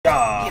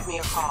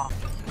your call.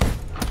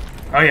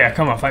 Oh yeah,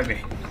 come on, fight me.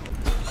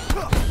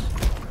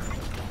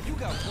 You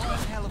got one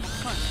hell of a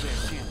punch there,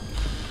 champ.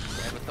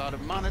 Ever thought of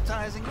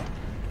monetizing it?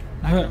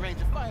 I can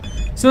arrange a fight.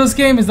 So this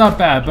game is not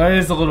bad, but it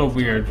is a little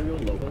weird.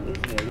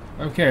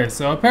 Okay,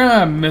 so apparently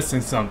I'm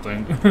missing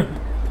something.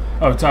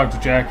 Oh, talk to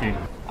Jackie.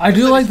 I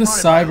do like the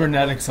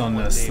cybernetics on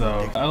this,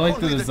 though. I like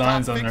the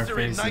designs on their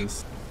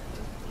faces.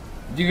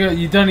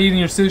 You done eating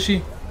your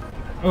sushi?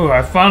 Oh,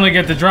 I finally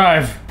get to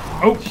drive.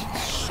 Oh.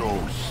 So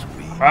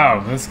sweet.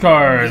 Wow, this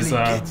car is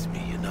Gets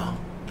me, you know.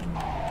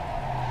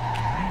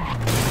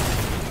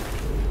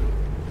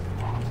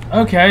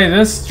 okay,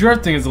 this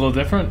drifting is a little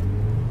different.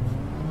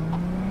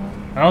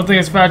 I don't think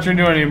it's factory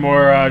new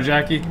anymore,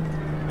 Jackie.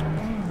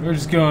 We're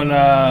just going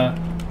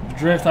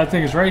drift. I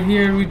think it's right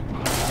here.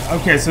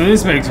 Okay, so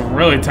this makes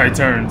really tight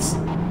turns.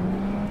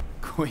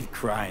 Quit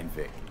crying,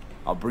 Vic.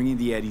 I'll bring you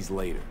the eddies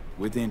later,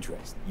 with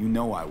interest. You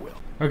know I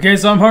will. Okay,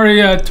 so I'm already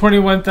at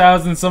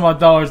 21,000 some odd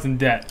dollars in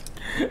debt.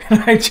 And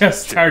I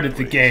just started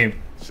the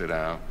game. Sit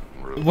down.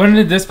 When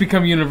did this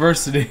become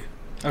university?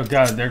 Oh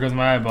god, there goes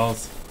my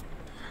eyeballs.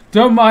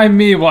 Don't mind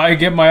me while I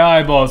get my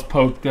eyeballs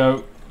poked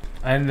out.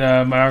 And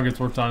my arm gets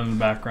worked on in the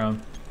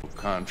background.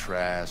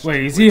 Contrast.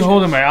 Wait, is he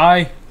holding my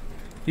eye?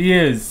 He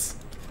is.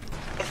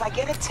 If I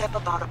get a tip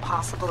about a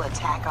possible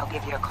attack, I'll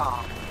give you a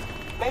call.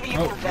 Maybe you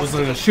can was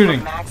investigate like a shooting.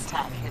 before Max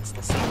Tac hits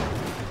the scene.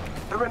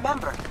 But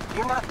remember,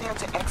 you're not there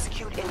to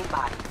execute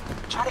anybody.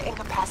 Try to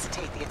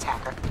incapacitate the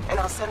attacker, and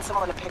I'll send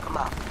someone to pick him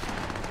up.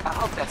 I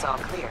hope that's all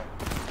clear.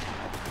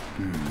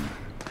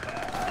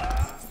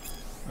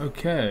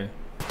 Okay.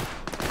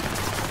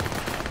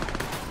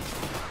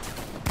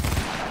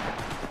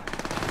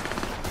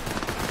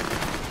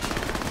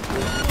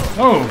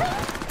 Oh!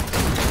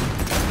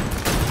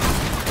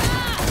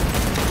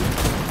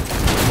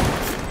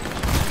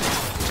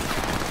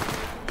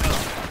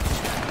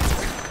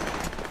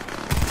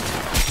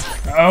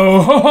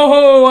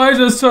 Oh, I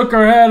just took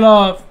her head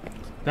off.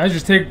 Did I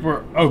just take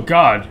her? Oh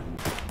god.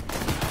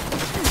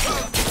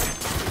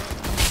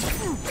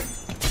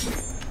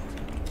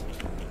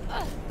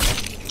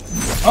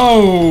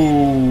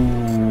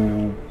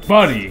 Oh,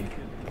 buddy.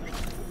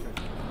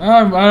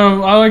 I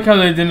like how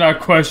they did not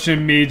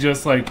question me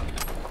just like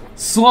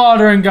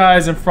slaughtering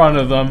guys in front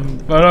of them,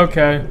 but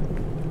okay.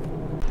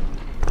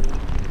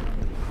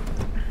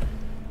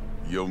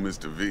 Yo,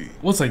 Mr. V.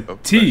 Looks like A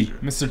T, pleasure.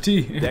 Mr.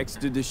 T.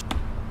 Dexter the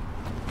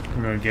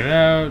I'm gonna get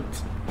out.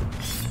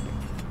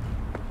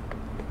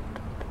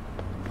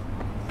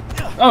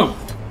 Oh!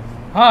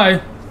 Hi!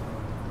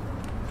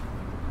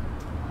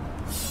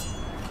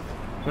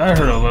 That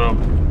hurt a little.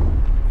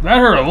 That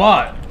hurt a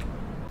lot.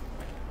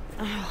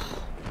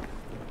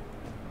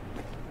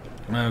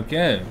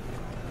 Okay.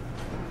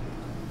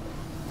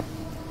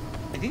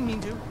 I didn't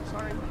mean to.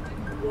 Sorry.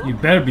 You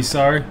better be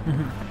sorry.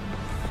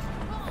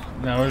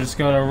 Now we're just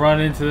gonna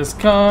run into this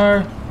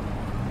car.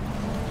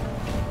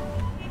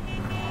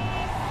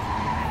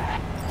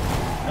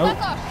 Oh.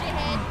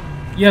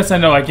 Yes, I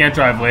know I can't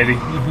drive, lady.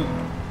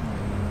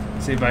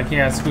 See if I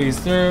can't squeeze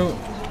through.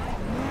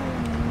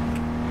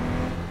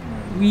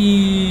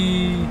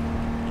 Wee.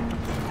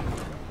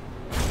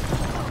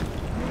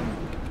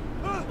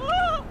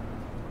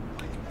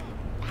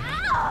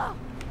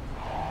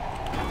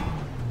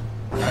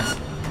 Yes.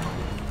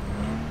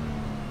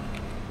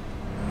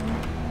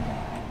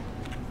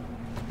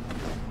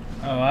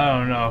 Oh, I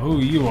don't know who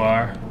you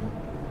are,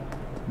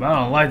 but I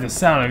don't like the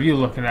sound of you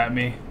looking at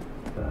me.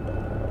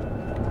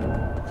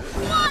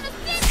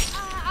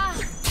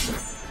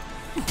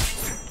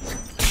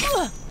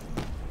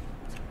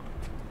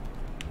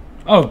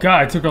 Oh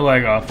god, I took her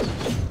leg off.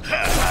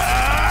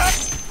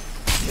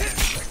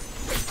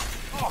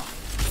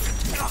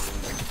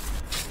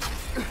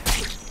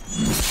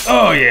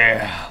 Oh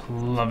yeah,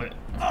 love it.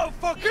 I'll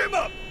fuck him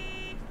up.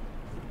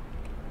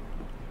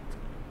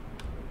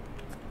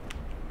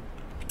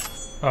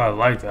 Oh, I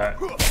like that.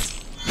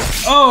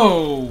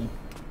 Oh!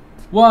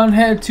 1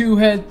 head, 2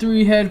 head,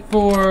 3 head,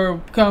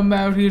 4. Come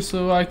out here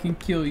so I can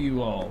kill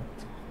you all.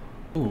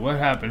 Ooh, what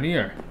happened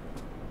here?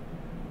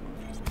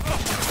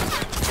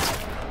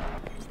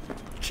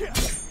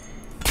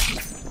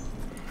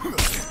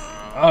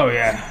 Oh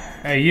yeah.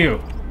 Hey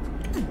you.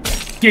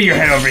 Get your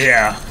head over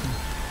here.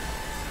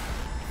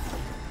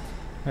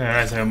 Yeah,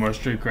 nice to have more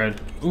street cred.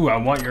 Ooh, I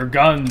want your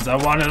guns. I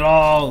want it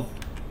all.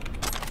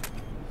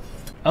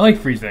 I like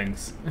free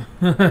things.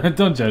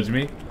 Don't judge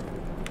me.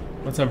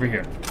 What's over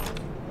here?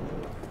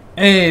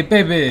 Hey,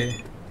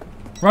 baby.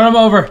 Run him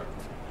over.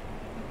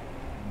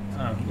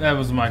 Oh, that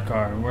was my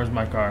car. Where's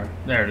my car?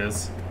 There it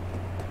is.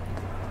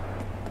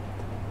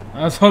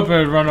 I was hoping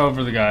it'd run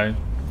over the guy.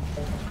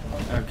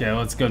 Okay,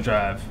 let's go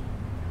drive.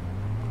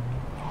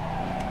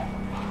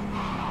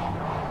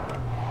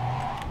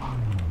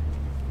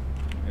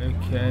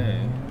 Okay.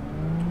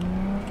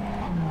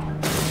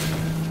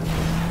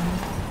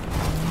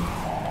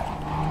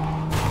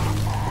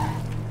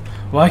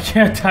 Why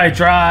can't I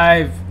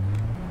drive?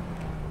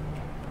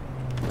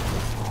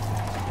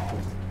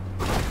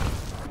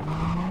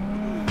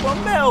 Well,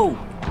 no!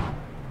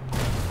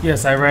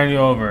 Yes, I ran you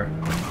over.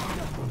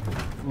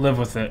 live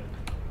with it.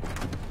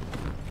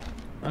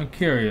 I'm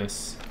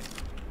curious.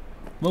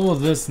 What will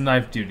this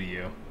knife do to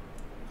you?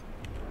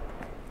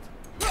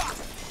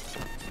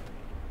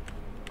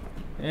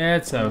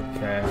 It's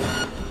okay.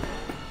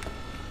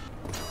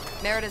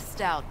 Meredith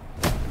Stout.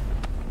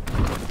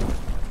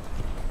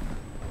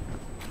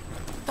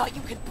 Thought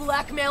you could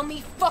blackmail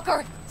me,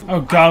 fucker!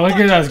 Oh god, look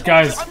at that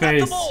guy's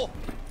face. Oh,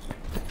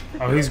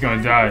 he's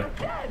gonna die.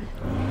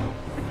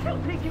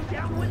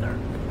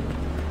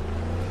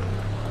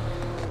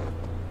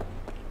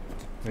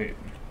 Wait.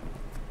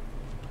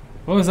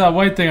 What was that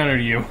white thing under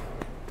you?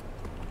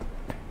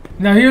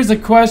 Now here's a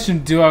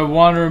question. Do I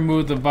want to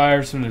remove the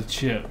virus from the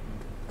chip?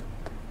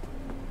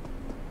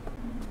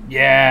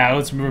 Yeah,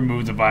 let's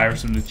remove the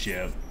virus from the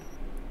chip.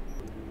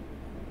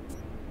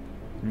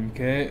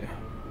 Okay.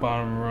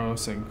 Bottom row,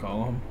 second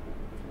column.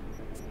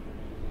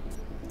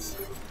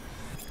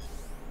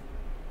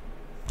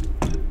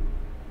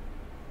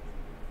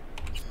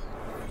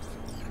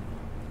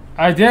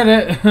 I did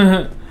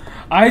it.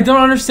 I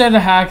don't understand the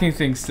hacking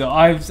thing still.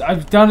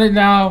 I've done it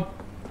now.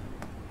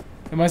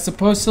 Am I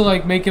supposed to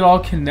like make it all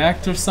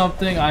connect or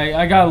something?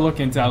 I gotta look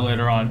into that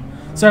later on.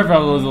 Sorry for a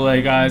little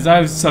delay, guys.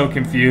 I was so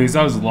confused.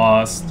 I was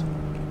lost.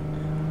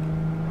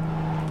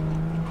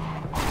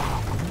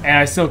 And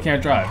I still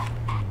can't drive.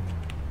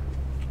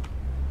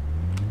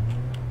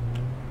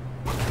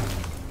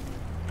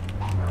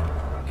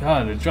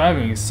 God, the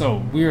driving is so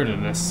weird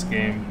in this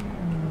game.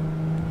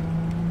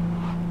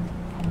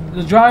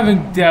 The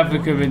driving definitely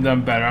could have been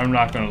done better, I'm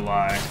not gonna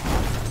lie.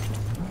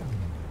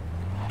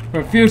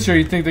 For future,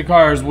 you'd think the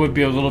cars would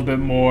be a little bit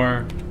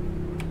more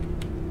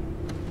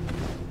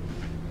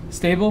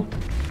stable.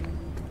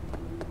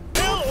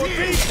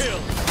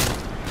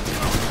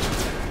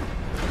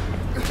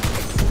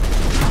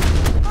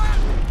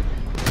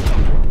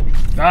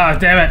 Ah,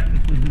 damn it.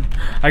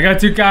 I got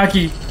too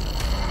cocky.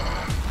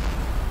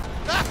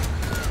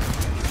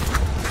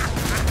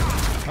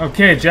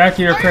 Okay,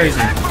 Jackie, you're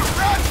crazy.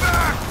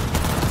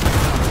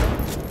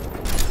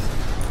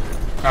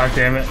 Ah,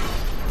 damn it.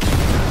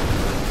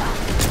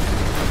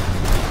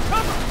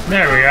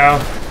 There we go.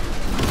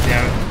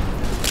 Damn it.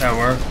 That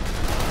worked.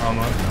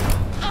 Almost.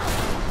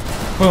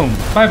 Boom.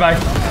 Bye-bye.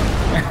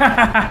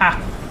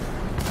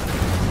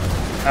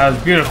 That was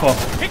beautiful.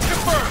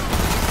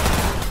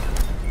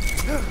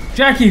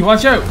 Jackie,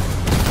 watch out!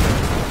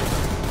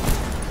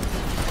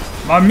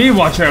 On me,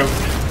 watch out!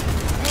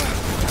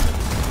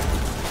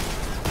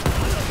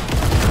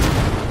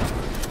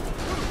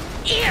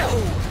 Ew!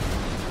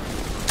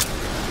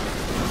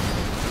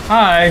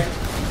 Hi.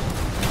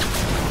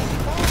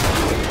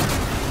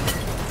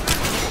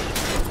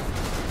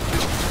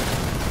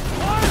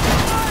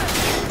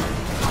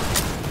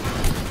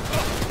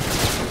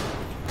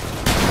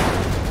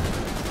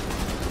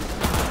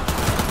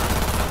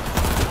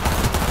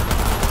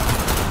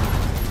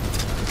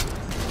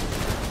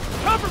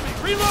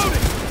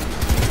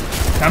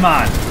 Come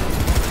on.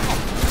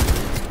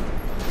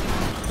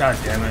 God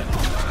damn it.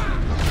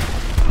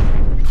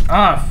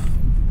 Ah,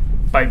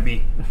 bite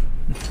me.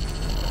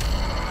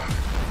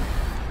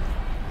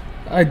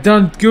 I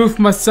done goofed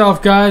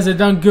myself, guys. I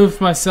done goofed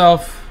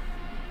myself.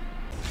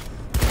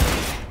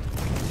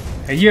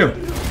 Hey, you.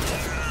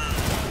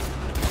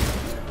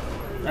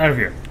 Out of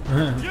here.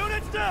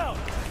 Units down.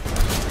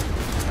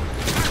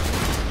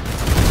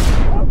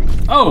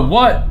 Oh,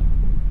 what?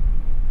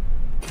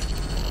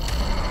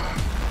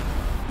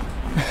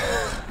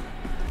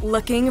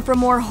 Looking for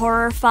more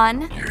horror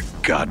fun? You're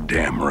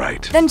goddamn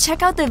right. Then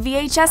check out the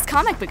VHS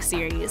comic book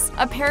series,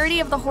 a parody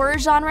of the horror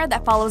genre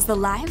that follows the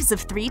lives of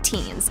 3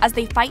 teens as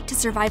they fight to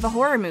survive a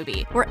horror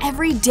movie, where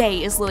every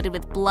day is loaded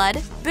with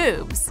blood,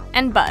 boobs,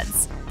 and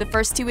buds. The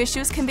first 2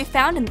 issues can be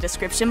found in the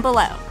description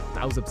below.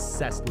 I was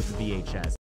obsessed with the VHS.